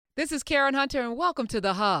This is Karen Hunter, and welcome to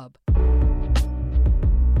The Hub.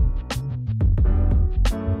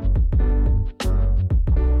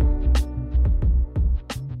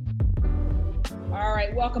 All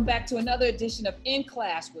right, welcome back to another edition of In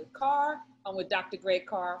Class with Carr. I'm with Dr. Greg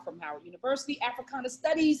Carr from Howard University, Africana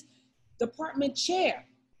Studies Department Chair.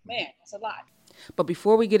 Man, that's a lot. But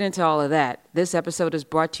before we get into all of that, this episode is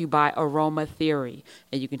brought to you by Aromatherapy.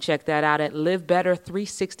 And you can check that out at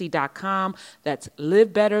livebetter360.com. That's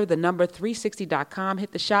livebetter, the number 360.com.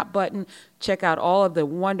 Hit the shop button. Check out all of the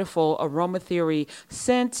wonderful Aromatherapy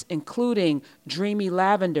scents, including Dreamy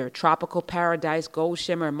Lavender, Tropical Paradise, Gold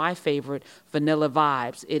Shimmer, and my favorite, Vanilla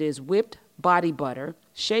Vibes. It is whipped body butter,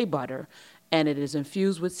 shea butter, and it is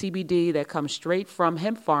infused with CBD that comes straight from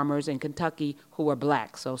hemp farmers in Kentucky who are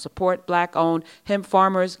black. So support black-owned hemp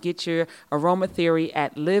farmers. Get your aromatherapy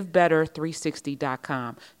at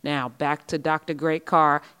livebetter360.com. Now back to Dr. Greg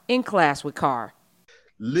Carr, In Class with Carr.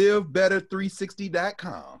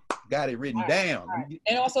 Livebetter360.com. Got it written down. Right.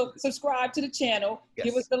 And also subscribe to the channel. Yes.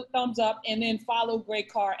 Give us the thumbs up, and then follow Greg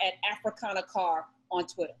Carr at Africana Carr on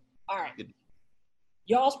Twitter. All right. Good.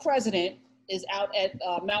 Y'all's president is out at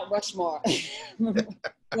Mount Rushmore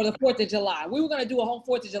for the 4th of July. We were going to do a whole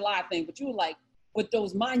 4th of July thing, but you were like, with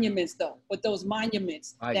those monuments, though,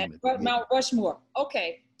 that Mount Rushmore.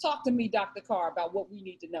 Okay, talk to me, Dr. Carr, about what we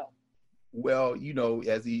need to know. Well, you know,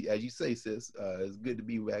 as you say, sis, it's good to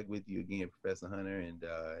be back with you again, Professor Hunter,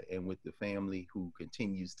 and with the family who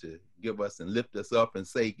continues to give us and lift us up and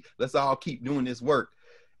say, let's all keep doing this work.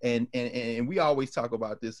 And we always talk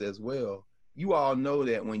about this as well. You all know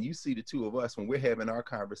that when you see the two of us, when we're having our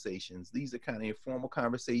conversations, these are kind of informal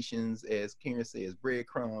conversations, as Karen says,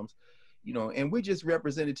 breadcrumbs, you know, and we're just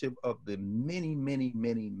representative of the many, many,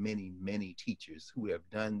 many, many, many teachers who have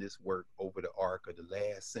done this work over the arc of the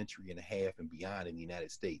last century and a half and beyond in the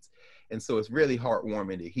United States. And so it's really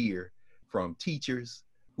heartwarming to hear from teachers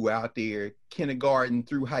who are out there, kindergarten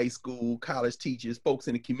through high school, college teachers, folks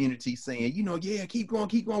in the community saying, you know, yeah, keep going.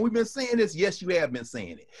 We've been saying this. Yes, you have been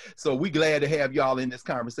saying it. So we're glad to have y'all in this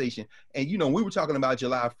conversation. And, you know, we were talking about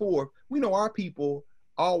July 4th. We know our people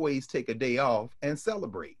always take a day off and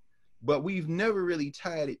celebrate, but we've never really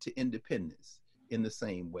tied it to independence in the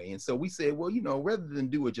same way. And so we said, well, you know, rather than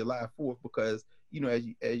do a July 4th, because, you know,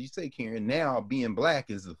 as you say, Karen, now being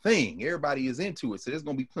black is the thing. Everybody is into it. So there's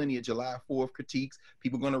going to be plenty of July 4th critiques.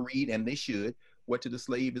 People are going to read, and they should, What to the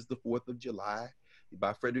Slave is the 4th of July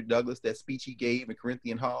by Frederick Douglass, that speech he gave in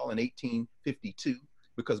Corinthian Hall in 1852,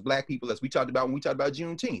 because black people, as we talked about when we talked about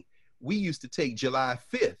Juneteenth, we used to take July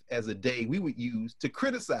 5th as a day we would use to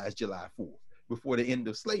criticize July 4th before the end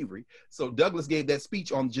of slavery. So Douglass gave that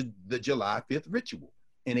speech on the July 5th ritual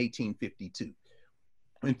in 1852.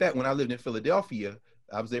 In fact, when I lived in Philadelphia,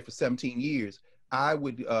 I was there for 17 years. I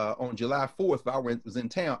would, on July 4th, if I was in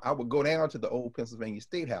town, I would go down to the old Pennsylvania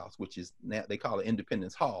State House, which is now, they call it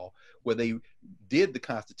Independence Hall, where they did the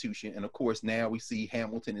Constitution. And of course, now we see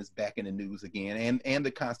Hamilton is back in the news again, and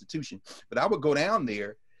the Constitution. But I would go down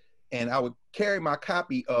there and I would carry my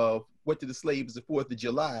copy of What to the Slave is the 4th of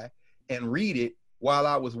July and read it while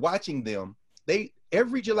I was watching them.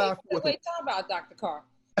 Every July 4th. Wait, talk about Dr. Carr.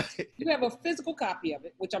 You have a physical copy of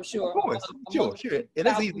it, which I'm sure. Of course, sure. And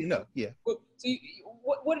that's easy enough, yeah. So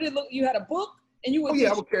what did it look? You had a book, and you would. Oh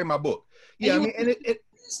yeah, I would carry my book. Yeah, I mean, and it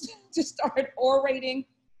just started orating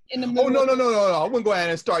in the middle. Oh no! I wouldn't go out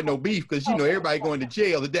and start no beef, because you know everybody going to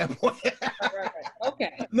jail at that point. Right.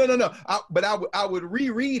 Okay. No. But I would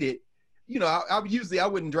reread it. You know, I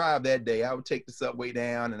wouldn't drive that day. I would take the subway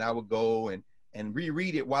down, and I would go and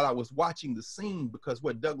reread it while I was watching the scene, because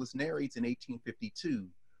what Douglass narrates in 1852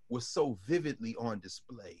 was so vividly on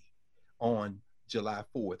display on July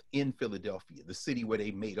 4th in Philadelphia, the city where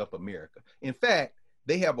they made up America. In fact,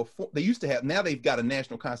 they used to have, now they've got a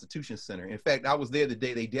National Constitution Center. In fact, I was there the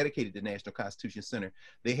day they dedicated the National Constitution Center.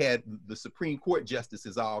 They had the Supreme Court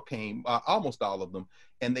justices all came, almost all of them,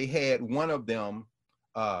 and they had one of them,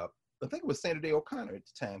 I think it was Sandra Day O'Connor at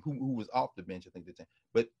the time, who was off the bench, I think, at the time.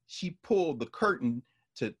 But she pulled the curtain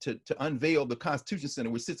to unveil the Constitution Center,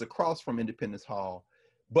 which sits across from Independence Hall.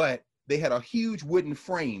 But they had a huge wooden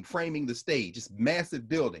frame framing the stage, this massive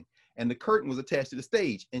building. And the curtain was attached to the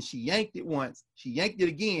stage. And she yanked it once, she yanked it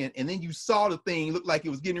again, and then you saw the thing look like it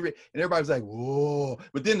was getting ready. And everybody was like, whoa.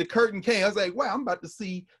 But then the curtain came. I was like, wow, I'm about to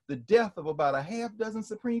see the death of about a half dozen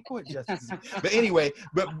Supreme Court justices. But anyway,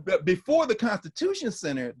 but before the Constitution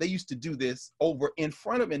Center, they used to do this over in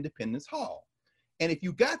front of Independence Hall. And if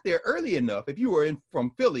you got there early enough, if you were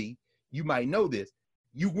from Philly, you might know this,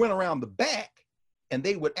 you went around the back, and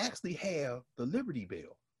they would actually have the Liberty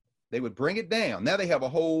Bell They would bring it down. Now they have a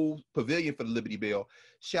whole pavilion for the Liberty Bell.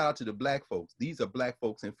 Shout out to the black folks. These are black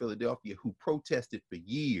folks in Philadelphia who protested for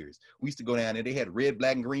years. We used to go down there. They had red,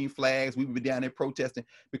 black, and green flags. We would be down there protesting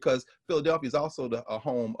because Philadelphia is also a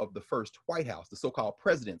home of the first White House, the so-called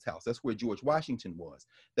President's House. That's where George Washington was.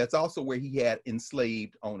 That's also where he had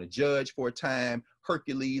enslaved on a judge for a time,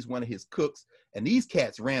 Hercules, one of his cooks, and these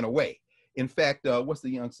cats ran away. In fact, what's the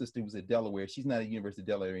young sister who was at Delaware? She's not at the University of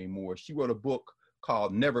Delaware anymore. She wrote a book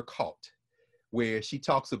called Never Caught, where she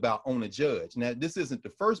talks about On a Judge. Now, this isn't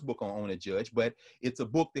the first book on a Judge, but it's a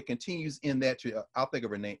book that continues in that, I'll think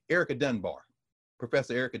of her name, Erica Dunbar,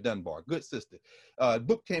 Professor Erica Dunbar, good sister.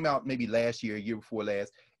 Book came out maybe last year, a year before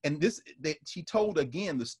last. And she told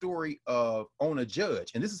again the story of On a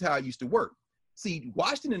Judge. And this is how it used to work. See,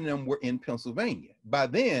 Washington and them were in Pennsylvania. By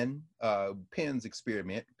then, Penn's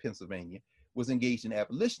experiment, Pennsylvania, was engaged in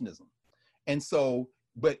abolitionism. And so,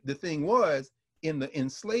 but the thing was, in the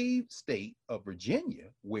enslaved state of Virginia,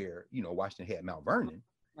 where, you know, Washington had Mount Vernon,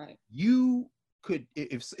 right, you could,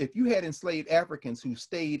 if you had enslaved Africans who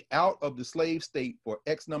stayed out of the slave state for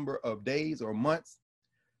X number of days or months,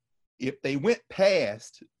 if they went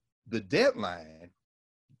past the deadline,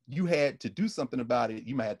 you had to do something about it.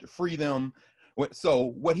 You might have to free them.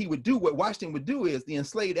 So what Washington would do is the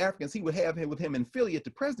enslaved Africans, he would have him with him in Philly at the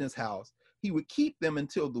president's house. He would keep them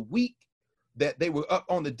until the week that they were up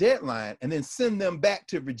on the deadline and then send them back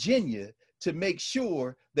to Virginia to make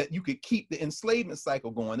sure that you could keep the enslavement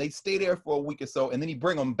cycle going. They stay there for a week or so, and then he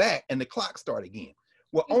bring them back and the clock start again.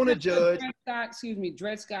 Well, On a Judge.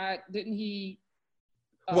 Dred Scott, didn't he?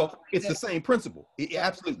 Well, it's the same principle.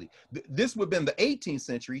 Absolutely. This would have been the 18th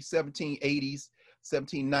century, 1780s,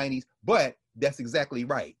 1790s, but that's exactly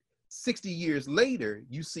right. 60 years later,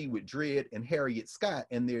 you see with Dred and Harriet Scott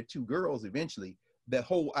and their two girls eventually, the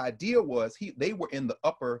whole idea was they were in the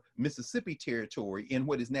upper Mississippi territory in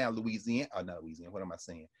what is now Louisiana, not Louisiana, what am I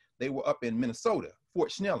saying? They were up in Minnesota,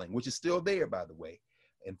 Fort Snelling, which is still there, by the way.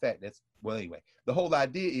 In fact, well, anyway, the whole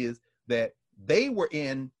idea is that they were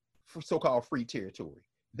in so-called free territory.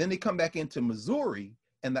 Then they come back into Missouri,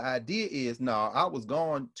 and the idea is, no, I was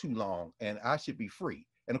gone too long, and I should be free.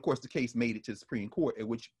 And of course, the case made it to the Supreme Court, at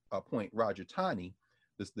which point Roger Taney,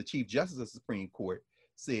 the Chief Justice of the Supreme Court,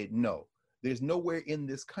 said, no, there's nowhere in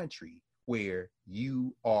this country where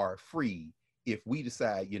you are free if we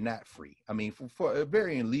decide you're not free. I mean, for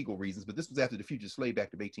varying legal reasons, but this was after the Fugitive Slave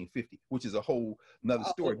Act of 1850, which is a whole nother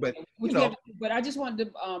story. But, you know. But I just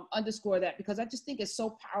wanted to underscore that because I just think it's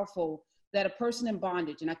so powerful that a person in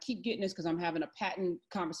bondage, and I keep getting this because I'm having a patent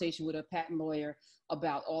conversation with a patent lawyer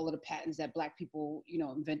about all of the patents that Black people, you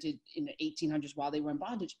know, invented in the 1800s while they were in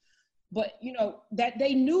bondage. But, you know, that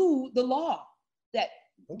they knew the law, that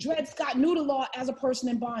Dred Scott knew the law as a person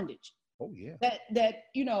in bondage. Oh, yeah. That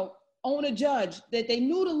you know, On a Judge, that they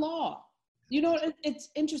knew the law. You know, it's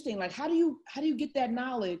interesting. Like, how do you get that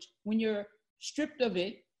knowledge when you're stripped of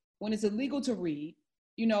it, when it's illegal to read,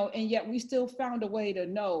 you know, and yet we still found a way to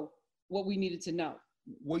know what we needed to know?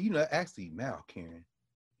 Well, you know, actually now, Karen,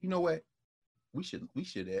 you know what? We should,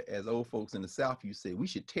 as old folks in the South, you say, we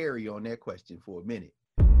should tarry on that question for a minute.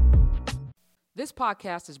 This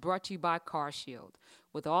podcast is brought to you by Carr.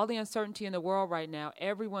 With all the uncertainty in the world right now,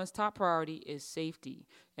 everyone's top priority is safety,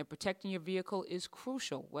 and protecting your vehicle is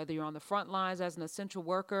crucial, whether you're on the front lines as an essential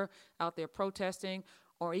worker, out there protesting,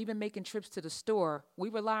 or even making trips to the store. We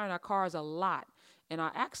rely on our cars a lot, and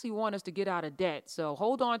I actually want us to get out of debt. So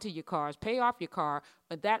hold on to your cars, pay off your car,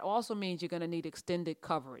 but that also means you're going to need extended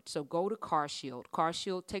coverage. So go to Carr. Carr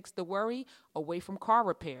takes the worry away from car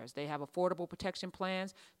repairs. They have affordable protection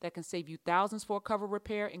plans that can save you thousands for a cover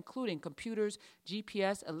repair, including computers,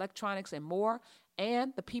 GPS, electronics, and more.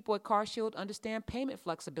 And the people at Carr understand payment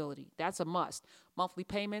flexibility. That's a must. Monthly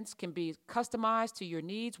payments can be customized to your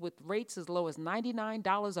needs with rates as low as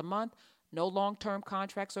 $99 a month. No long-term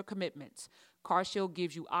contracts or commitments. Carr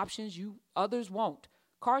gives you options others won't.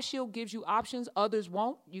 Carr gives you options others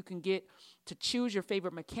won't. You can get to choose your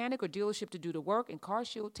favorite mechanic or dealership to do the work, and Carr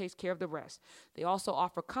takes care of the rest. They also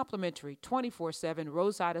offer complimentary 24/7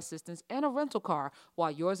 roadside assistance and a rental car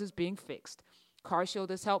while yours is being fixed. Carr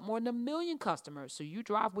has helped more than 1 million customers, so you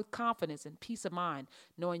drive with confidence and peace of mind,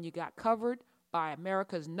 knowing you got covered by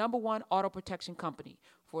America's #1 auto protection company.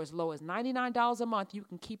 For as low as $99 a month, you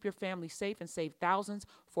can keep your family safe and save thousands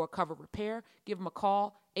for a covered repair. Give them a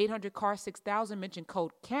call, 800-CAR-6000, mention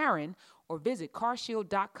code Karen, or visit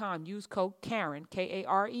carshield.com. Use code Karen,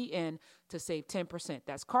 Karen, to save 10%.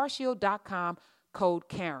 That's carshield.com, code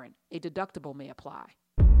Karen. A deductible may apply.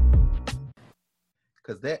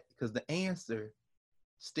 Because the answer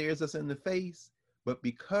stares us in the face, But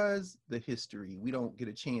because the history, we don't get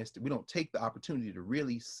a chance to, we don't take the opportunity to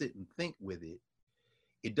really sit and think with it,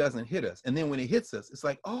 it doesn't hit us. And then when it hits us, it's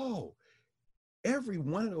like, oh, every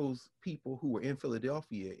one of those people who were in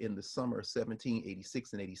Philadelphia in the summer of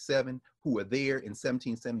 1786 and 87, who were there in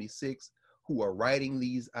 1776, who are writing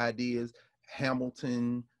these ideas,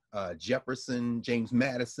 Hamilton, Jefferson, James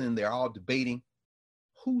Madison, they're all debating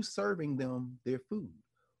who's serving them their food,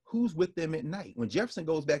 who's with them at night. When Jefferson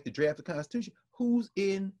goes back to draft the Constitution, who's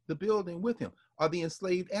in the building with him? Are the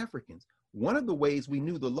enslaved Africans? One of the ways we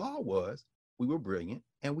knew the law was we were brilliant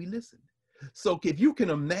and we listened. So if you can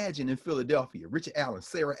imagine in Philadelphia, Richard Allen,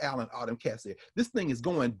 Sarah Allen, all them cats there, this thing is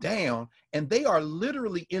going down and they are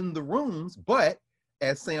literally in the rooms. But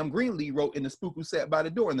as Sam Greenlee wrote in The Spook Who Sat by the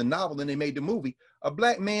Door in the novel, and they made the movie, a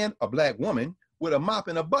black man, a black woman with a mop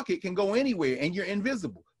and a bucket can go anywhere and you're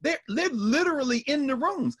invisible. They're literally in the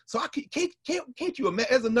rooms. So I can't you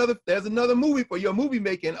imagine? There's another movie for your movie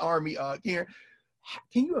making army, Karen.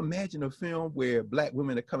 Can you imagine a film where black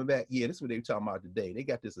women are coming back? Yeah, this is what they were talking about today. They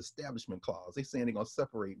got this establishment clause. They saying they're gonna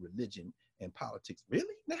separate religion and politics.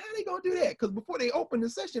 Really? Now how they gonna do that? Because before they open the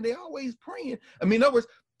session, they always praying. I mean, in other words,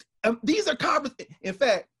 these are conversations. In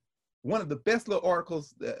fact, one of the best little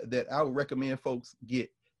articles that I would recommend folks get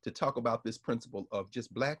to talk about this principle of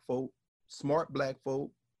just black folk, smart black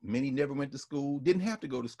folk, many never went to school, didn't have to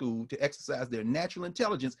go to school to exercise their natural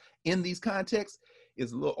intelligence in these contexts,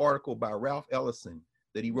 is a little article by Ralph Ellison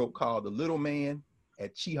that he wrote called The Little Man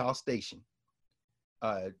at Chehaw Station.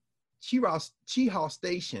 Chehaw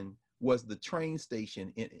Station was the train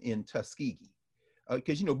station in Tuskegee.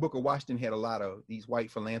 Because, Booker Washington had a lot of these white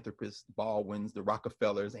philanthropists, Baldwins, the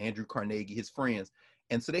Rockefellers, Andrew Carnegie, his friends.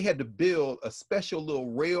 And so they had to build a special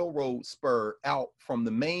little railroad spur out from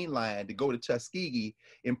the main line to go to Tuskegee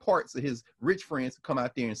in part so his rich friends could come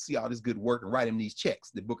out there and see all this good work and write him these checks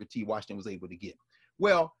that Booker T. Washington was able to get.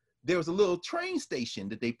 Well, there was a little train station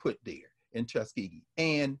that they put there in Tuskegee.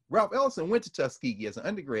 And Ralph Ellison went to Tuskegee as an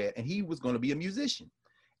undergrad, and he was going to be a musician.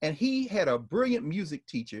 And he had a brilliant music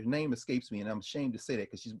teacher. Her name escapes me, and I'm ashamed to say that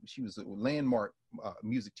because she was a landmark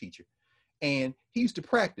music teacher. And he used to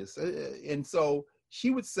practice. And so she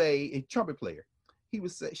would say, a trumpet player,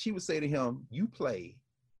 she would say to him, you play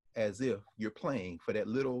as if you're playing for that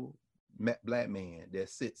little black man that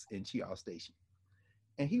sits in Chehaw Station.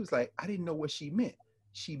 And he was like, I didn't know what she meant.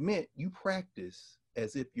 She meant you practice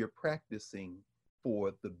as if you're practicing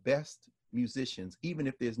for the best musicians, even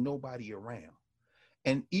if there's nobody around.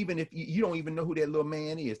 And even if you don't even know who that little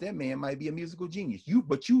man is, that man might be a musical genius.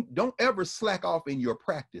 But you don't ever slack off in your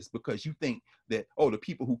practice because you think that, oh, the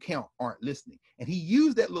people who count aren't listening. And he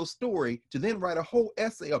used that little story to then write a whole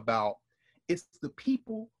essay about it's the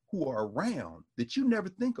people who are around that you never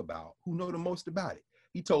think about who know the most about it.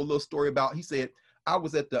 He told a little story about, he said, I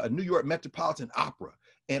was at the New York Metropolitan Opera,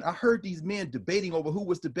 and I heard these men debating over who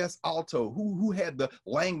was the best alto, who had the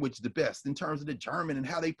language the best in terms of the German and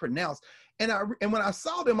how they pronounced. And when I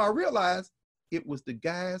saw them, I realized it was the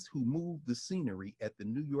guys who moved the scenery at the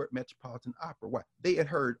New York Metropolitan Opera. Why? They had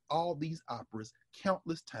heard all these operas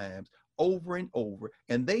countless times over and over,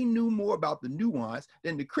 and they knew more about the nuance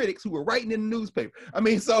than the critics who were writing in the newspaper. I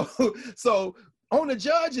mean, so on the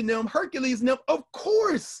judge and them, Hercules and them, of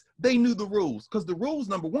course they knew the rules, because the rules,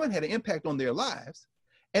 number one, had an impact on their lives.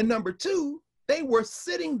 And number two, they were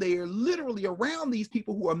sitting there literally around these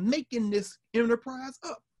people who are making this enterprise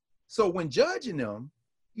up. So when Judge and them,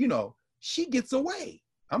 she gets away.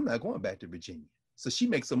 I'm not going back to Virginia. So she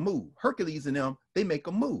makes a move. Hercules and them, they make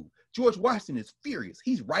a move. George Washington is furious.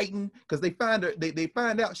 He's writing, because they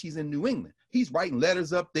find out she's in New England. He's writing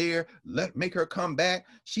letters up there, make her come back.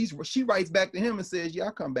 She writes back to him and says, yeah,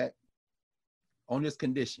 I'll come back on this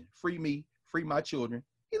condition. Free me, free my children.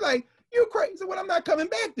 He's like, you're crazy. Well, I'm not coming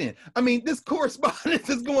back then. I mean, this correspondence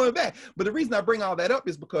is going back. But the reason I bring all that up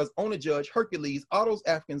is because on the judge, Hercules, all those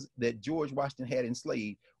Africans that George Washington had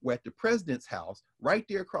enslaved were at the president's house right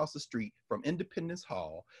there across the street from Independence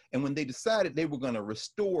Hall. And when they decided they were going to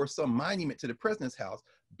restore some monument to the president's house,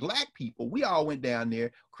 Black people, we all went down there,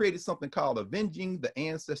 created something called Avenging the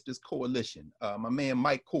Ancestors Coalition. My man,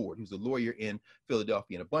 Mike Cord, who's a lawyer in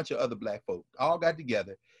Philadelphia, and a bunch of other Black folk all got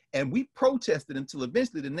together. And we protested until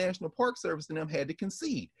eventually the National Park Service and them had to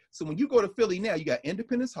concede. So when you go to Philly now, you got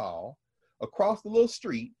Independence Hall. Across the little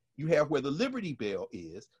street, you have where the Liberty Bell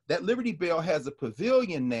is. That Liberty Bell has a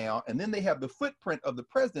pavilion now, and then they have the footprint of the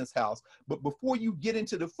president's house. But before you get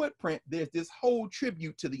into the footprint, there's this whole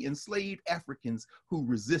tribute to the enslaved Africans who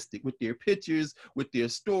resisted, with their pictures, with their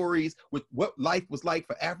stories, with what life was like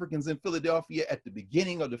for Africans in Philadelphia at the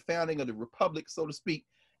beginning of the founding of the Republic, so to speak.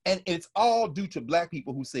 And it's all due to black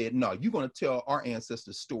people who said, no, you're going to tell our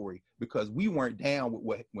ancestors' story because we weren't down with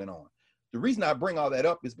what went on. The reason I bring all that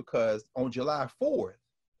up is because on July 4th,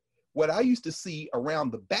 what I used to see around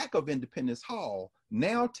the back of Independence Hall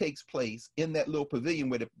now takes place in that little pavilion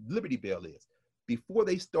where the Liberty Bell is. Before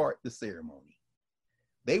they start the ceremony,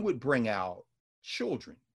 they would bring out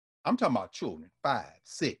children. I'm talking about children, 5,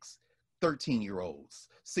 6, 13-year-olds,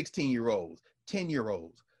 16-year-olds,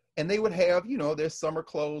 10-year-olds. And they would have, you know, their summer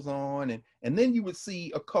clothes on. And then you would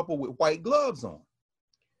see a couple with white gloves on.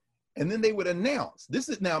 And then they would announce, this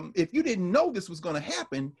is now, if you didn't know this was going to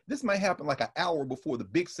happen, this might happen like an hour before the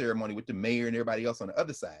big ceremony with the mayor and everybody else on the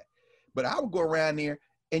other side. But I would go around there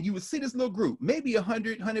and you would see this little group, maybe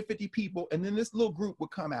 100, 150 people. And then this little group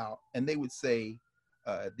would come out and they would say,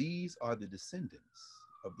 these are the descendants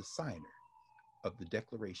of the signer of the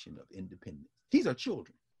Declaration of Independence. These are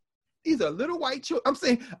children. These are little white children. I'm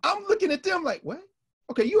saying, I'm looking at them like, what?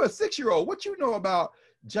 Okay, you're a 6-year-old. What you know about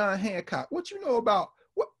John Hancock? What you know about,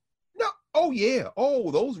 what? No, oh yeah, oh,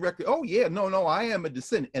 those records, oh yeah, no, I am a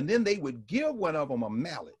descendant. And then they would give one of them a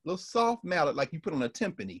mallet, a little soft mallet like you put on a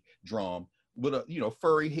timpani drum with a, you know,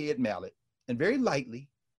 furry head mallet. And very lightly,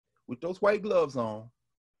 with those white gloves on,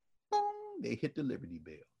 boom, they hit the Liberty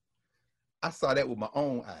Bell. I saw that with my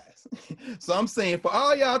own eyes. So I'm saying for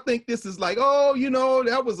all y'all think this is like, oh, you know,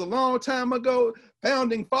 that was a long time ago,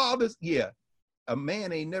 founding fathers. Yeah, a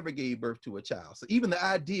man ain't never gave birth to a child. So even the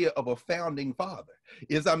idea of a founding father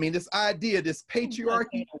is, I mean, this idea, this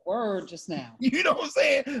patriarchy. A word just now. You know what I'm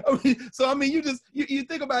saying? I mean, so I mean, you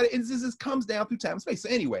think about it, and this comes down through time and space. So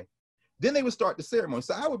anyway, then they would start the ceremony.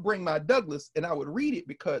 So I would bring my Douglas and I would read it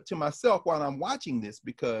because to myself while I'm watching this,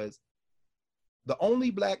 because the only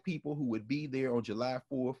black people who would be there on July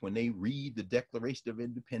 4th when they read the Declaration of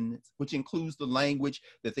Independence, which includes the language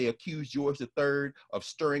that they accused George III of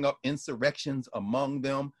stirring up insurrections among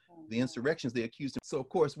them, the insurrections they accused him. So of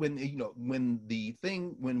course, when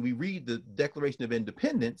we read the Declaration of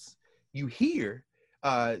Independence, you hear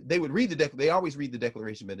they would read they always read the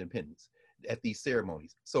Declaration of Independence at these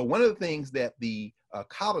ceremonies. So one of the things that the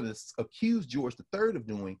colonists accused George III of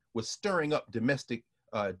doing was stirring up domestic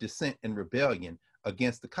dissent and rebellion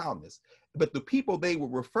against the colonists. But the people they were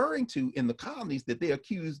referring to in the colonies that they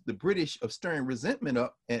accused the British of stirring resentment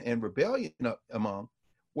up and rebellion up among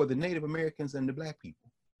were the Native Americans and the black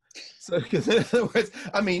people. So, because in other words,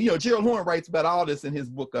 I mean, you know, Gerald Horne writes about all this in his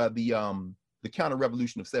book, the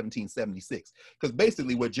Counter-Revolution of 1776. Because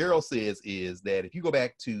basically what Gerald says is that if you go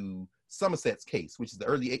back to Somerset's case, which is the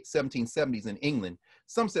early 1770s in England,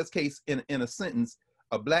 Somerset's case in a sentence,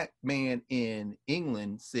 a black man in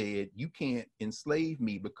England said, you can't enslave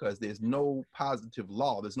me because there's no positive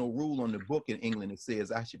law. There's no rule on the book in England that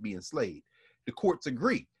says I should be enslaved. The courts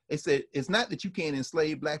agree. They said, it's not that you can't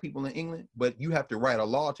enslave black people in England, but you have to write a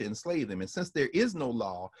law to enslave them. And since there is no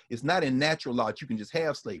law, it's not in natural law that you can just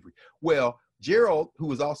have slavery. Well, Gerald,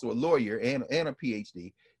 who is also a lawyer and a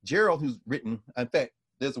PhD, Gerald, who's written, in fact,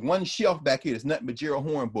 there's one shelf back here. There's nothing but Gerald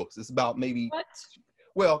Horne books. It's about maybe... What?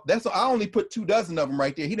 Well, I only put 24 of them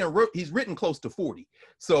right there. He's written close to 40.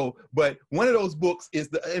 So, but one of those books is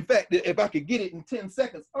in fact, if I could get it in 10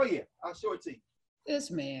 seconds. Oh yeah, I'll show it to you.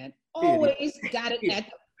 This man always got it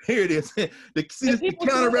at here it is. The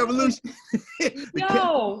Counter-Revolution.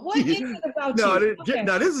 What is it about you?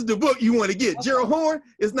 Now this is the book you want to get. Okay. Gerald Horne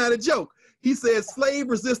is not a joke. He says slave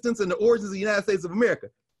resistance and the origins of the United States of America.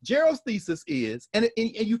 Gerald's thesis is, and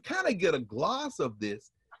you kind of get a gloss of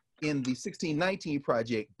this in the 1619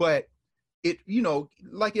 project, but it, you know,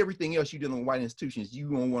 like everything else you do in white institutions, you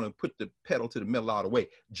don't want to put the pedal to the metal all the way.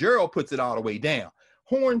 Gerald puts it all the way down.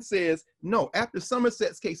 Horne says, no, after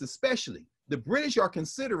Somerset's case especially, the British are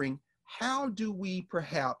considering how do we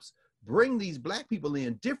perhaps bring these black people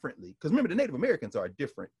in differently? Because remember, the Native Americans are a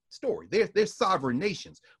different story. They're sovereign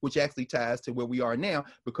nations, which actually ties to where we are now,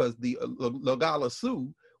 because the Lagala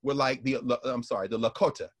Sioux were like the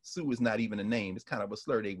Lakota. Sioux is not even a name. It's kind of a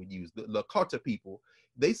slur they would use. The Lakota people,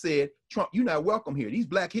 they said, Trump, you're not welcome here. These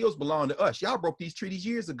black hills belong to us. Y'all broke these treaties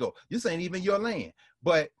years ago. This ain't even your land.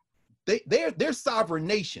 But they're sovereign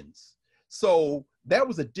nations. So that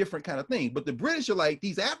was a different kind of thing. But the British are like,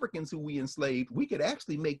 these Africans who we enslaved, we could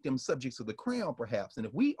actually make them subjects of the crown perhaps. And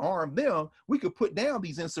if we arm them, we could put down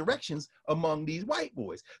these insurrections among these white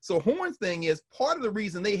boys. So Horne's thing is, part of the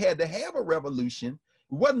reason they had to have a revolution,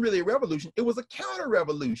 it wasn't really a revolution, it was a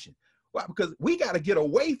counter-revolution. Why? Because we got to get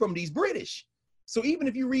away from these British. So even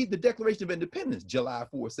if you read the Declaration of Independence, July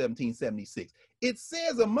 4, 1776, it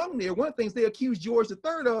says among there, one of the things they accused George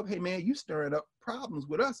III of, hey man, you stirring up problems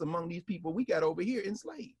with us among these people we got over here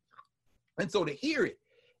enslaved. And so to hear it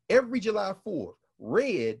every July 4th,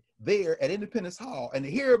 read there at Independence Hall, and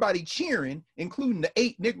to hear everybody cheering, including the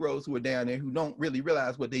 8 Negroes who are down there who don't really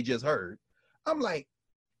realize what they just heard, I'm like,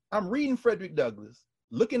 I'm reading Frederick Douglass,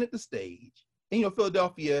 looking at the stage. And, you know,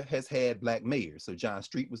 Philadelphia has had Black mayors. So John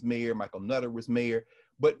Street was mayor, Michael Nutter was mayor,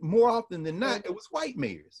 but more often than not, it was white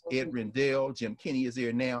mayors. Ed Rendell, Jim Kenney is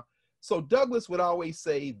there now. So Douglass would always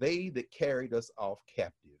say, they that carried us off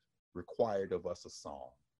captive required of us a song.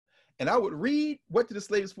 And I would read What Did the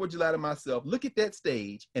Slaves for July to myself, look at that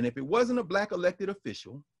stage, and if it wasn't a Black elected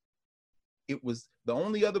official, it was the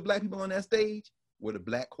only other Black people on that stage were the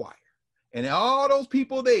Black choir. And all those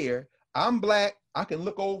people there, I'm Black, I can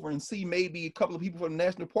look over and see maybe a couple of people from the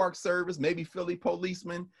National Park Service, maybe Philly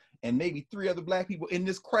policemen, and maybe 3 other Black people in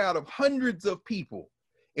this crowd of hundreds of people.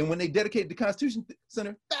 And when they dedicated the Constitution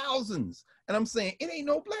Center, thousands. And I'm saying, it ain't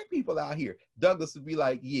no Black people out here. Douglass would be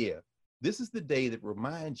like, yeah, this is the day that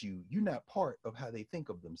reminds you, you're not part of how they think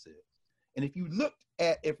of themselves. And if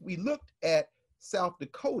we looked at South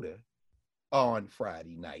Dakota on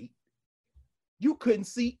Friday night, you couldn't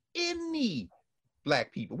see any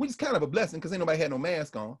Black people, which is kind of a blessing because ain't nobody had no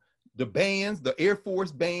mask on. The bands, the Air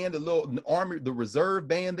Force band, the little army, the reserve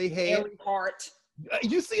band they had. Mary Hart.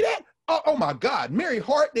 You see that? Oh my God, Mary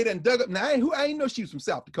Hart, they done dug up. Now, I didn't know she was from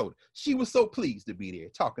South Dakota. She was so pleased to be there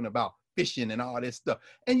talking about fishing and all this stuff.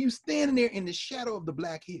 And you standing there in the shadow of the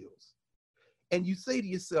Black Hills and you say to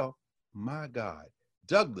yourself, my God,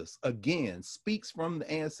 Douglass again speaks from the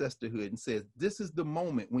ancestorhood and says, this is the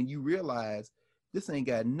moment when you realize this ain't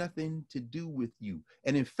got nothing to do with you.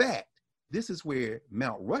 And in fact, this is where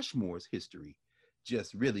Mount Rushmore's history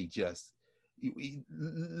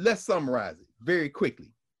let's summarize it very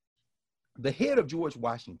quickly. The head of George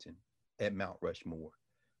Washington at Mount Rushmore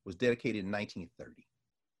was dedicated in 1930.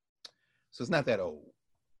 So it's not that old.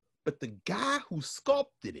 But the guy who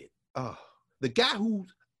sculpted it, the guy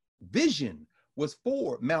whose vision was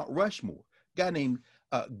for Mount Rushmore, a guy named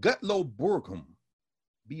Gottlob Borglum,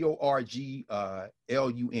 B-O-R-G-L-U-M,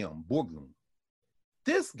 Borglum.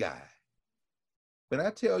 This guy, when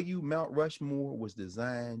I tell you Mount Rushmore was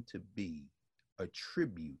designed to be a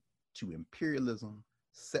tribute to imperialism,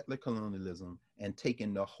 settler colonialism, and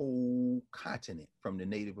taking the whole continent from the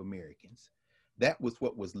Native Americans. That was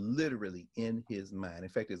what was literally in his mind. In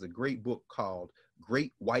fact, there's a great book called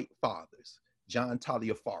Great White Fathers, John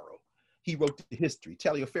Taliaferro. He wrote the history.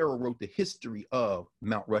 Taliaferro wrote the history of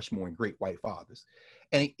Mount Rushmore and Great White Fathers.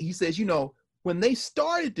 And he says, you know, when they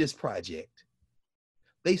started this project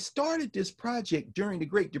during the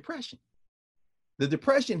Great Depression. The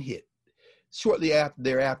Depression hit shortly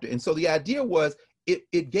thereafter. And so the idea was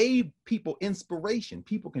it gave people inspiration.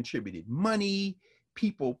 People contributed money.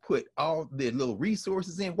 People put all their little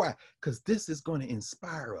resources in. Why? Because this is going to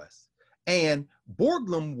inspire us. And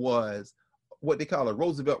Borglum was what they call a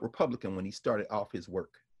Roosevelt Republican when he started off his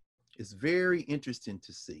work. It's very interesting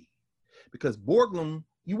to see because Borglum,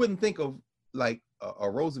 you wouldn't think of like a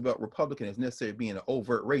Roosevelt Republican as necessarily being an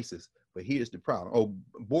overt racist, but here's the problem.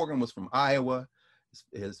 Borglum was from Iowa.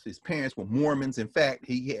 His parents were Mormons. In fact,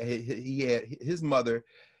 he had his mother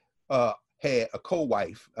had a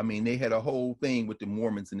co-wife. I mean, they had a whole thing with the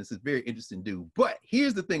Mormons, and this is very interesting dude. But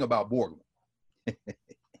here's the thing about Borglum.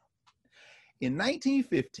 In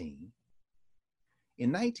 1915,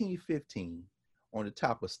 on the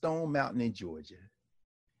top of Stone Mountain in Georgia,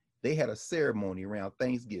 they had a ceremony around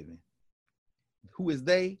Thanksgiving. Who is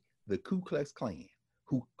they? The Ku Klux Klan,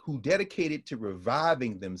 who dedicated to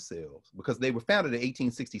reviving themselves because they were founded in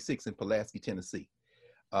 1866 in Pulaski, Tennessee.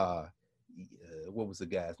 What was the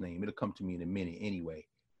guy's name? It'll come to me in a minute anyway.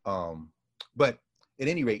 But at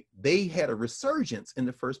any rate, they had a resurgence in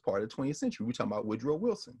the first part of the 20th century. We're talking about Woodrow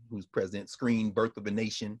Wilson, whose president screened Birth of a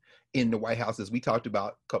Nation in the White House, as we talked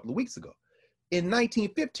about a couple of weeks ago. In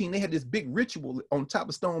 1915, they had this big ritual on top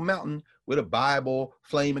of Stone Mountain with a Bible,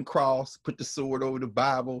 flaming cross, put the sword over the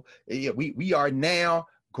Bible. Yeah, we are now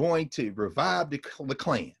going to revive the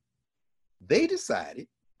Klan. They decided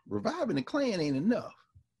reviving the Klan ain't enough.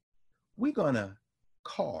 We're gonna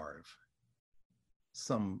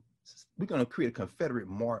we're gonna create a Confederate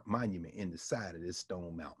monument in the side of this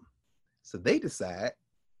Stone Mountain. So they decide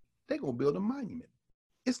they're gonna build a monument.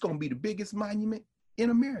 It's gonna be the biggest monument in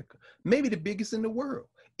America, maybe the biggest in the world.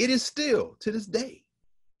 It is still, to this day,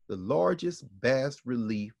 the largest bas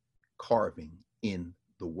relief carving in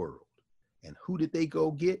the world. And who did they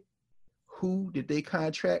go get? Who did they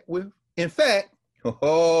contract with? In fact,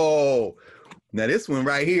 now this one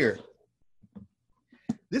right here.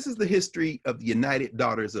 This is the history of the United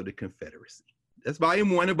Daughters of the Confederacy. That's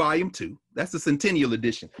volume 1 and volume 2. That's the Centennial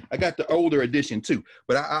edition. I got the older edition too,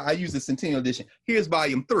 but I use the Centennial edition. Here's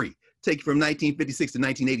volume 3, taken from 1956 to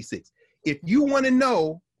 1986. If you want to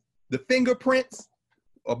know the fingerprints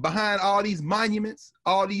behind all these monuments,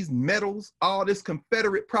 all these medals, all this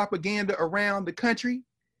Confederate propaganda around the country,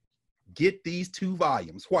 get these 2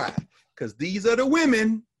 volumes. Why? Because these are the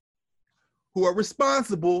women who are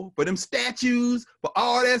responsible for them statues, for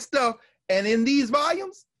all that stuff. And in these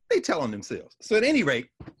volumes, they tell on themselves. So at any rate,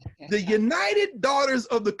 the United Daughters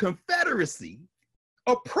of the Confederacy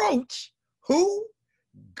approach who?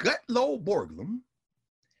 Gutlow Borglum.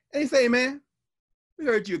 And they say, man, we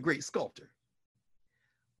heard you're a great sculptor.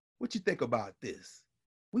 What you think about this?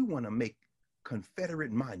 We want to make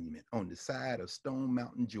Confederate monument on the side of Stone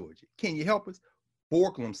Mountain, Georgia. Can you help us?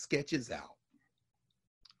 Borglum sketches out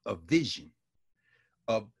a vision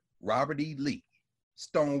of Robert E. Lee,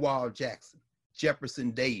 Stonewall Jackson,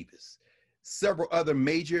 Jefferson Davis, several other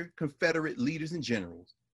major Confederate leaders and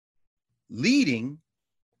generals leading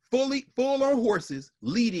full on horses,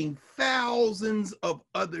 leading thousands of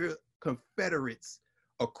other Confederates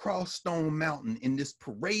across Stone Mountain in this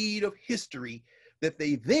parade of history that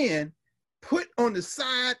they then put on the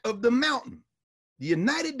side of the mountain. The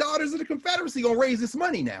United Daughters of the Confederacy gonna raise this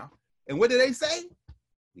money now. And what do they say?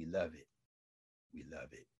 We love it. We love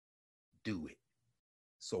it. Do it.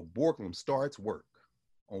 So Borglum starts work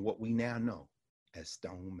on what we now know as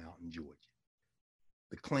Stone Mountain, Georgia.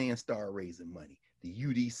 The Klan start raising money. The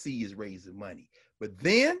UDC is raising money. But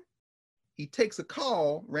then he takes a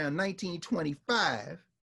call around 1925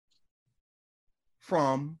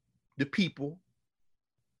 from the people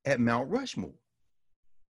at Mount Rushmore.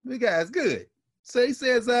 The guy's good. So he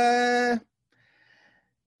says,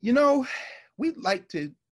 you know, we'd like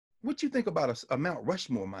to, what you think about a Mount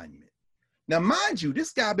Rushmore monument? Now, mind you,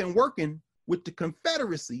 this guy been working with the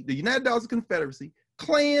Confederacy, the United Daughters of the Confederacy,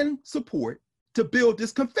 Klan support to build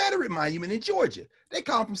this Confederate monument in Georgia. They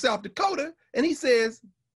call him from South Dakota, and he says,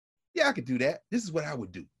 yeah, I could do that. This is what I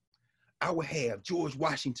would do. I would have George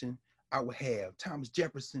Washington, I would have Thomas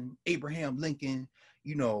Jefferson, Abraham Lincoln,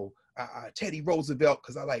 you know, Teddy Roosevelt,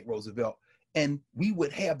 because I like Roosevelt, and we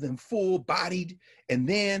would have them full-bodied, and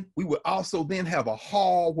then we would also then have a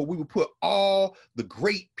hall where we would put all the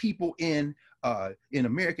great people in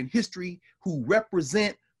American history who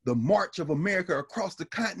represent the march of America across the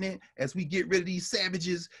continent as we get rid of these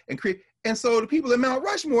savages and create. And so the people at Mount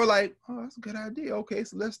Rushmore are like, oh, that's a good idea. Okay,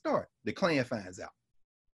 so let's start. The Klan finds out.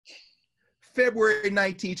 February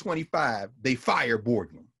 1925, they fire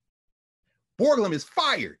Borglum. Borglum is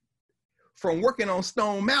fired from working on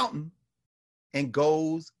Stone Mountain and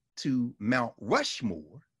goes to Mount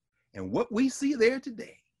Rushmore. And what we see there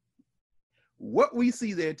today is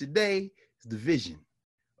the vision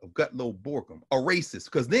of Gutlow Borglum, a racist.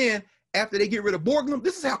 Because then after they get rid of Borglum,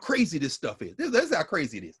 this is how crazy this stuff is. This is how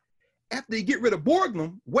crazy it is. After they get rid of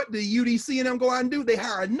Borglum, what do the UDC and them go out and do? They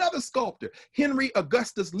hire another sculptor, Henry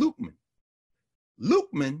Augustus Lukeman.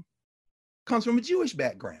 Lukeman comes from a Jewish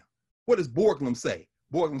background. What does Borglum say?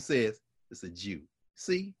 Borglum says, it's a Jew.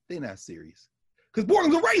 See, they're not serious. Because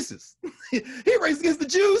Borglum's a racist. He racist against the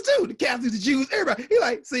Jews too, the Catholics, the Jews, everybody. He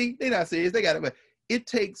like, see, they're not serious. They got it. But it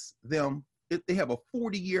takes them, they have a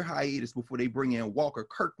 40-year hiatus before they bring in Walker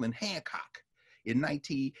Kirkland Hancock.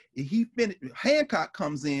 Hancock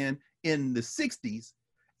comes in the 60s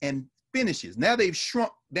and finishes. Now they've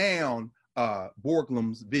shrunk down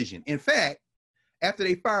Borglum's vision. In fact, after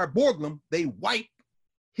they fire Borglum, they wipe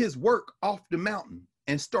his work off the mountain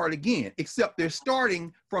and start again, except they're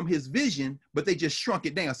starting from his vision, but they just shrunk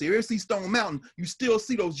it down. So you ever see Stone Mountain, you still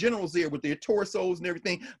see those generals there with their torsos and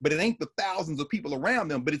everything, but it ain't the thousands of people around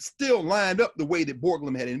them, but it's still lined up the way that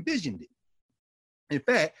Borglum had envisioned it. In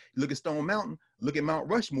fact, look at Stone Mountain, look at Mount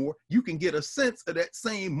Rushmore, you can get a sense of that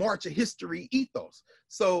same March of History ethos.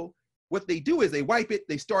 So what they do is they wipe it,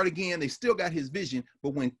 they start again, they still got his vision,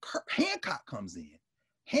 but when Hancock comes in,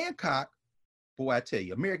 Hancock, boy, I tell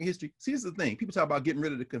you, American history, see, this is the thing. People talk about getting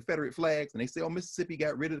rid of the Confederate flags, and they say, oh, Mississippi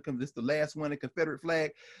got rid of this is the last one, the Confederate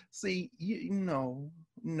flag. See, no.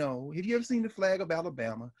 Have you ever seen the flag of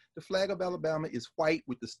Alabama? The flag of Alabama is white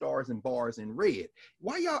with the stars and bars in red.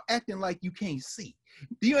 Why y'all acting like you can't see?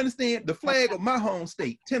 Do you understand? The flag of my home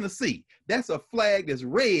state, Tennessee, that's a flag that's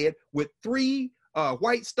red with 3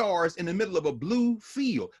 white stars in the middle of a blue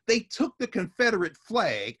field. They took the Confederate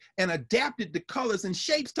flag and adapted the colors and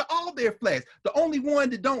shapes to all their flags. The only one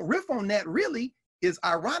that don't riff on that really is,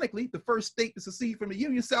 ironically, the first state to secede from the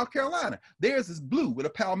Union, South Carolina. Theirs is blue with a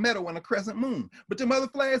palmetto and a crescent moon. But them other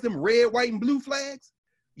flags, them red, white, and blue flags,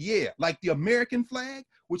 yeah, like the American flag,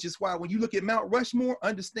 which is why when you look at Mount Rushmore,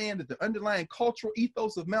 understand that the underlying cultural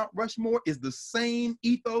ethos of Mount Rushmore is the same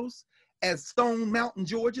ethos as Stone Mountain,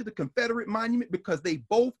 Georgia, the Confederate monument, because they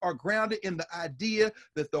both are grounded in the idea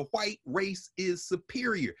that the white race is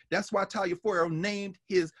superior. That's why Taliaferro named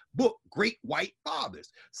his book Great White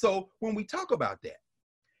Fathers. So when we talk about that,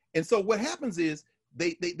 and so what happens is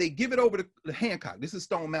they give it over to Hancock. This is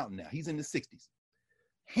Stone Mountain now. He's in the 60s.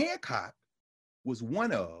 Hancock was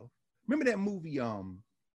one of, remember that movie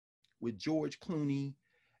with George Clooney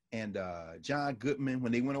and John Goodman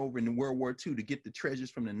when they went over in World War II to get the treasures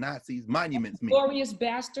from the Nazis, Monuments Men. Glorious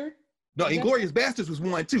Bastard? No, Inglourious Basterds was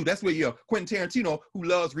one too. That's where Quentin Tarantino, who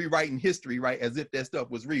loves rewriting history, right, as if that stuff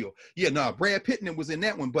was real. Yeah, no, Brad Pitt was in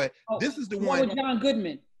that one, but this is the one with John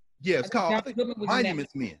Goodman. Yeah, it's called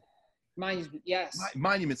Monuments Men. Yes.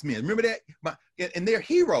 Monuments Men. Remember that? And they're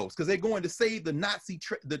heroes because they're going to save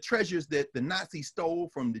the treasures that the Nazis stole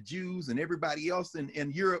from the Jews and everybody else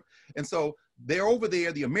in Europe. And so they're over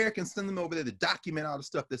there. The Americans send them over there to document all the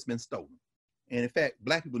stuff that's been stolen. And in fact,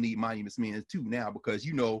 Black people need Monuments Men too now because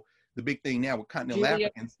the big thing now with continental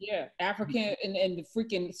Africans. Yeah, African and the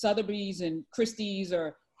freaking Sotheby's and Christie's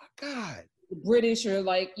or God, the British are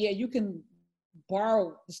like, yeah, you can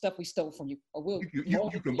borrow the stuff we stole from you, or we'll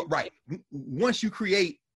you can right. Once you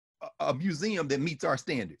create a museum that meets our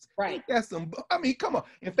standards, right? That's come on.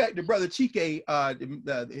 In fact, the brother Chike,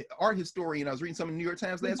 the art historian, I was reading some in the New York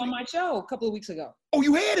Times last week. On my show a couple of weeks ago. Oh,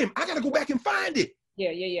 you had him? I gotta go back and find it.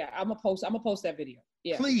 Yeah. I'm gonna post that video.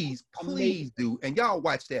 Yeah. Please do. And y'all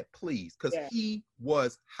watch that, please, because he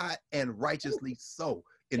was hot and righteously so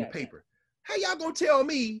in the paper. How y'all gonna tell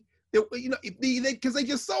me that, because they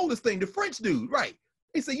just sold this thing, the French dude, right?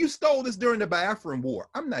 They say, you stole this during the Biafran War.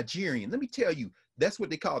 I'm Nigerian. Let me tell you, that's what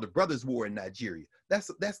they call the Brothers' War in Nigeria.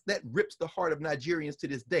 That rips the heart of Nigerians to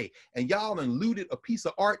this day. And y'all done looted a piece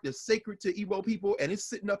of art that's sacred to Igbo people, and it's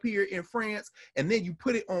sitting up here in France, and then you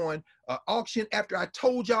put it on auction after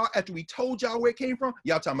we told y'all where it came from.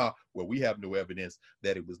 Y'all talking about, well, we have no evidence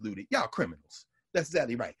that it was looted. Y'all criminals. That's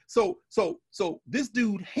exactly right. So this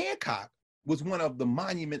dude, Hancock, was one of the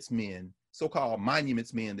monuments men, so-called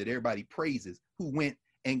monuments men that everybody praises, who went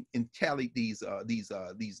and tallied these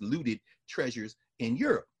looted treasures in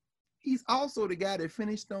Europe. He's also the guy that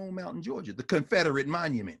finished Stone Mountain, Georgia, the Confederate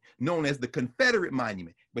monument, known as the Confederate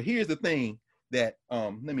monument. But here's the thing that,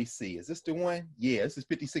 let me see, is this the one? Yeah, this is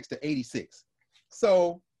 56 to 86.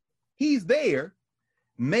 So he's there,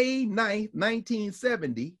 May 9th,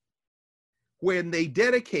 1970, when they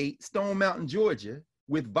dedicate Stone Mountain, Georgia,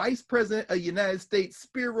 with Vice President of the United States,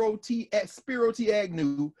 Spiro T.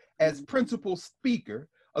 Agnew, as principal speaker.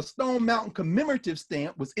 A Stone Mountain commemorative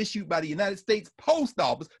stamp was issued by the United States Post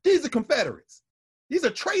Office. These are Confederates. These are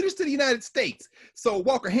traitors to the United States. So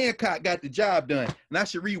Walker Hancock got the job done. And I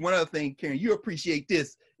should read one other thing, Karen. You appreciate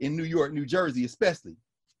this in New York, New Jersey, especially.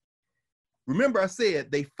 Remember I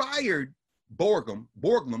said they fired Borglum,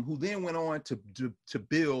 who then went on to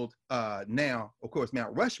build now, of course,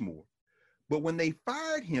 Mount Rushmore. But when they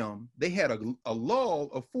fired him, they had a lull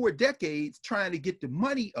of 4 decades trying to get the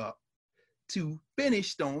money up to finish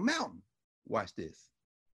Stone Mountain. Watch this.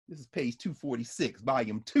 This is page 246,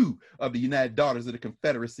 volume 2 of the United Daughters of the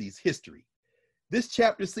Confederacy's history. This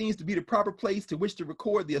chapter seems to be the proper place to which to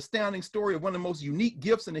record the astounding story of one of the most unique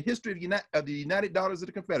gifts in the history of the United Daughters of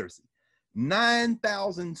the Confederacy.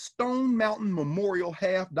 9,000 Stone Mountain Memorial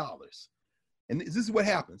 $half. And this is what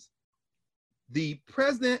happens. The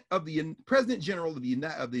President General of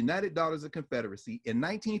the United Daughters of the Confederacy in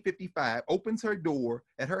 1955 opens her door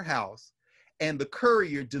at her house, and the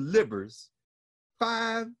courier delivers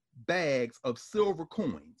 5 bags of silver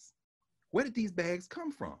coins. Where did these bags come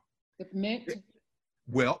from? The mint.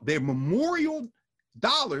 Well, they're memorial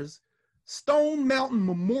dollars, Stone Mountain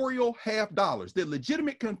Memorial $half. They're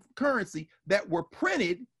legitimate currency that were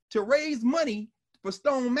printed to raise money for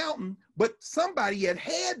Stone Mountain, but somebody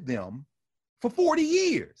had them for 40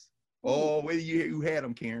 years. Oh, where you had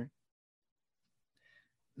them, Karen?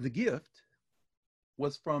 The gift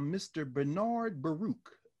was from Mr. Bernard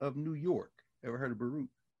Baruch of New York. Ever heard of Baruch?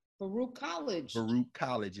 Baruch College. Baruch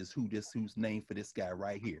College is who's named for this guy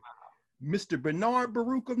right here. Mr. Bernard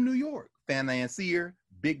Baruch of New York, financier,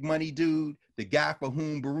 big money dude, the guy for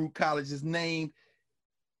whom Baruch College is named,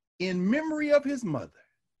 in memory of his mother,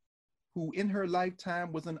 who in her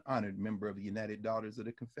lifetime was an honored member of the United Daughters of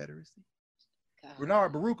the Confederacy. God.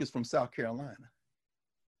 Bernard Baruch is from South Carolina.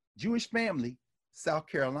 Jewish family, South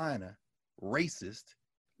Carolina, racist.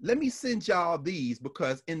 Let me send y'all these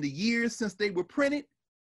because in the years since they were printed,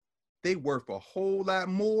 they worth a whole lot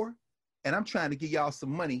more. And I'm trying to give y'all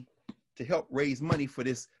some money to help raise money for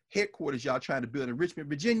this headquarters y'all trying to build in Richmond,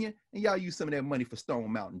 Virginia. And y'all use some of that money for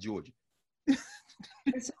Stone Mountain, Georgia. At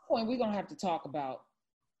some point, we're going to have to talk about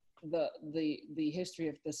the history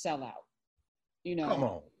of the sellout. You know, come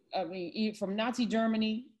on. I mean, from Nazi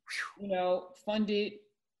Germany, you know,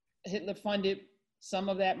 Hitler funded some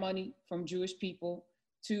of that money from Jewish people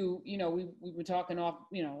to, you know, we were talking off,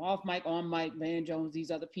 you know, off mic, on mic, Van Jones,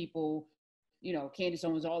 these other people, you know, Candace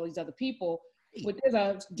Owens, all these other people. But there's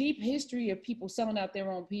a deep history of people selling out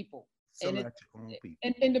their own people. Selling out your own people.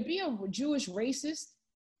 And to be a Jewish racist,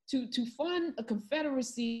 to fund a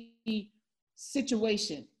Confederacy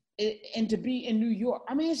situation and to be in New York,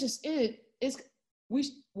 I mean,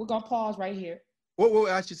 we're gonna pause right here. Well,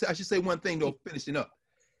 I should say one thing though, finishing up.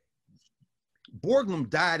 Borglum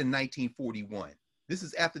died in 1941. This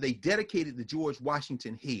is after they dedicated the George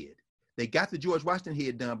Washington head. They got the George Washington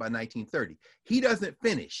head done by 1930. He doesn't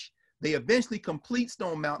finish. They eventually complete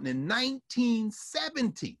Stone Mountain in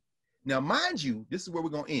 1970. Now, mind you, this is where we're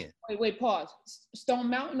going to end. Wait, pause. Stone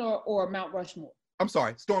Mountain or Mount Rushmore? I'm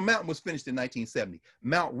sorry. Stone Mountain was finished in 1970.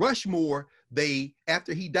 Mount Rushmore,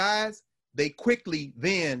 after he dies, they quickly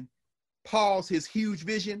then pause his huge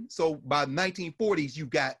vision. So by the 1940s, you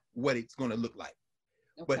got what it's going to look like.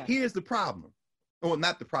 Okay. But here's the problem. Oh,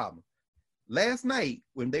 not the problem. Last night,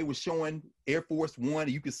 when they were showing Air Force One,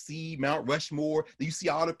 you could see Mount Rushmore. You see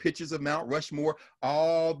all the pictures of Mount Rushmore,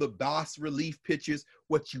 all the bas relief pictures.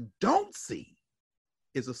 What you don't see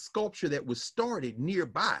is a sculpture that was started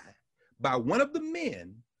nearby by one of the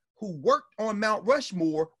men who worked on Mount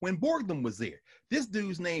Rushmore when Borglum was there. This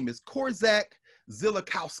dude's name is Korczak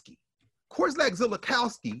Zilikowski. Korczak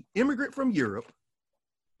Zilikowski, immigrant from Europe,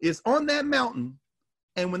 is on that mountain.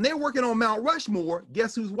 And when they're working on Mount Rushmore,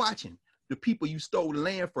 guess who's watching? The people you stole the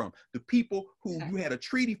land from, the people who you had a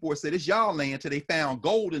treaty for, said it's y'all land till they found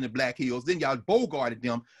gold in the Black Hills. Then y'all bogarted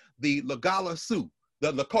them, the Lagala Sioux,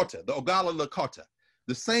 the Lakota, the Ogala Lakota.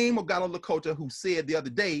 The same Ogala Lakota who said the other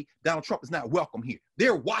day, Donald Trump is not welcome here.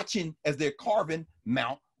 They're watching as they're carving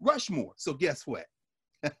Mount Rushmore. So guess what?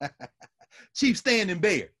 Chief Standing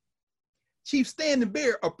Bear. Chief Standing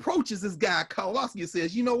Bear approaches this guy, Kowalski, and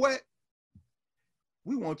says, you know what?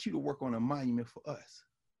 We want you to work on a monument for us.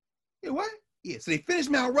 Yeah, what? Yeah, so they finished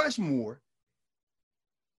Mount Rushmore.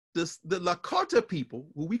 The Lakota people,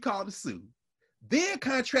 who we call the Sioux, then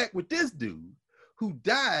contract with this dude who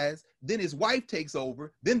dies, then his wife takes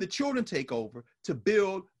over, then the children take over to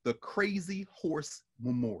build the Crazy Horse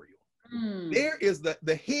Memorial. There is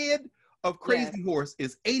the head of Crazy Horse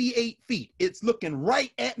is 88 feet. It's looking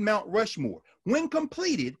right at Mount Rushmore. When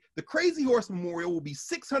completed, the Crazy Horse Memorial will be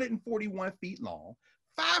 641 feet long,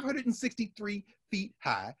 563 feet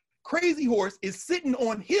high. Crazy Horse is sitting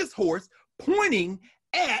on his horse, pointing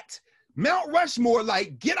at Mount Rushmore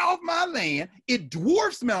like, get off my land. It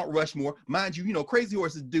dwarfs Mount Rushmore. Mind you, Crazy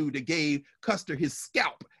Horse is the dude that gave Custer his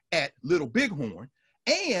scalp at Little Bighorn.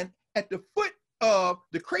 And at the foot of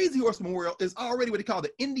the Crazy Horse Memorial is already what they call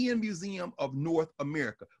the Indian Museum of North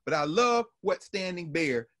America. But I love what Standing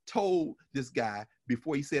Bear told this guy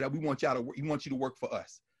before he said, we want you to work for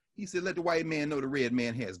us. He said, let the white man know the red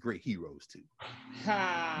man has great heroes too.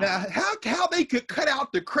 Now, how they could cut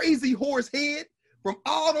out the Crazy Horse head from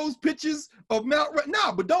all those pictures of Mount Rushmore?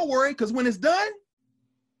 No, but don't worry, because when it's done,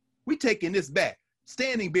 we taking this back.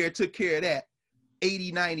 Standing Bear took care of that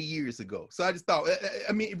 80, 90 years ago. So I just thought,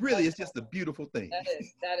 I mean, really, it's just a beautiful thing.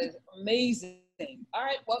 That is amazing. All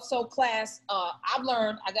right, well, so class, I've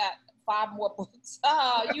learned, I got 5 more books.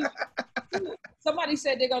 Somebody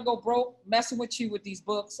said they're gonna go broke messing with you with these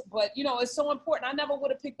books, but it's so important. I never would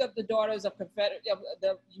have picked up the Daughters of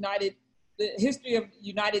the History of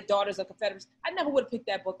United Daughters of Confederacy. I never would have picked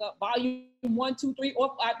that book up. Volume 1, 2, 3,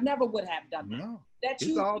 or I never would have done that. No, that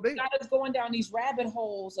you got us going down these rabbit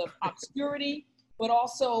holes of obscurity, but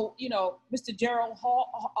also, Mr. Gerald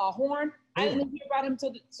Horn. I didn't hear about him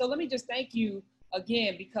so let me just thank you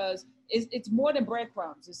again, because it's more than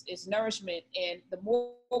breadcrumbs. It's nourishment, and the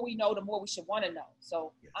more we know, the more we should want to know.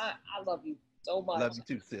 So yes. I love you so much. Love you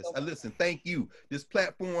too, sis. Listen, thank you. This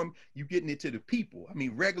platform, you getting it to the people. I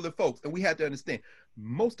mean, regular folks, and we have to understand,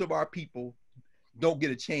 most of our people don't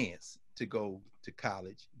get a chance to go to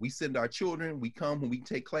college. We send our children, we come when we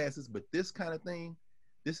take classes, but this kind of thing,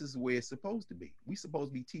 this is the way it's supposed to be. We're supposed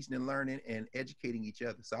to be teaching and learning and educating each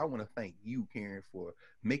other. So I want to thank you, Karen, for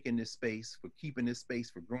making this space, for keeping this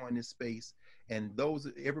space, for growing this space. And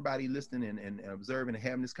everybody listening and observing and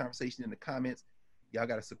having this conversation in the comments, y'all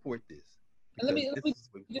got to support this. And let me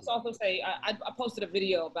just also say, I posted a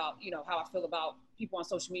video about, how I feel about people on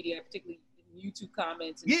social media, particularly YouTube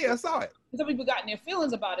comments. I saw it. Some people got in their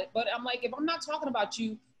feelings about it, but I'm like, if I'm not talking about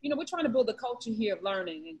you, we're trying to build a culture here of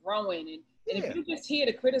learning and growing. And if you're just here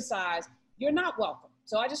to criticize, you're not welcome.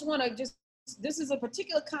 So I just want to this is a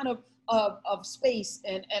particular kind of space,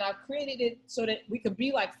 and I created it so that we can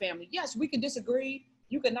be like family. Yes, we can disagree,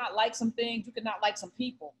 You could not like some things, you could not like some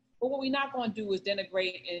people. But what we're not going to do is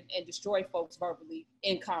denigrate and destroy folks verbally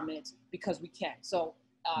in comments because we can. So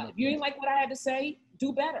if you ain't like what I had to say,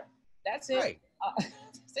 do better. That's it. Right.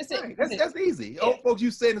 That's right. it. That's easy. Yeah. Old folks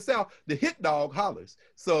used to say in the South, the hit dog hollers.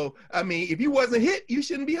 So I mean, if you wasn't hit, you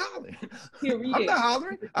shouldn't be hollering. I'm not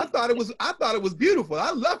hollering. I thought it was beautiful.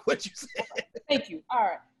 I love what you said. Thank you. All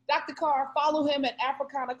right. Dr. Carr, follow him at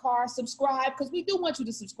Africana Carr. Subscribe, because we do want you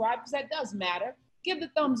to subscribe, because that does matter. Give the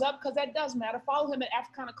thumbs up, because that does matter. Follow him at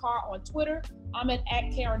Africana Carr on Twitter. I'm at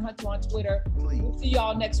Karen Hunter on Twitter. Please. We'll see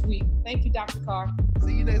y'all next week. Thank you, Dr. Carr.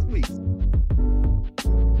 See you next week.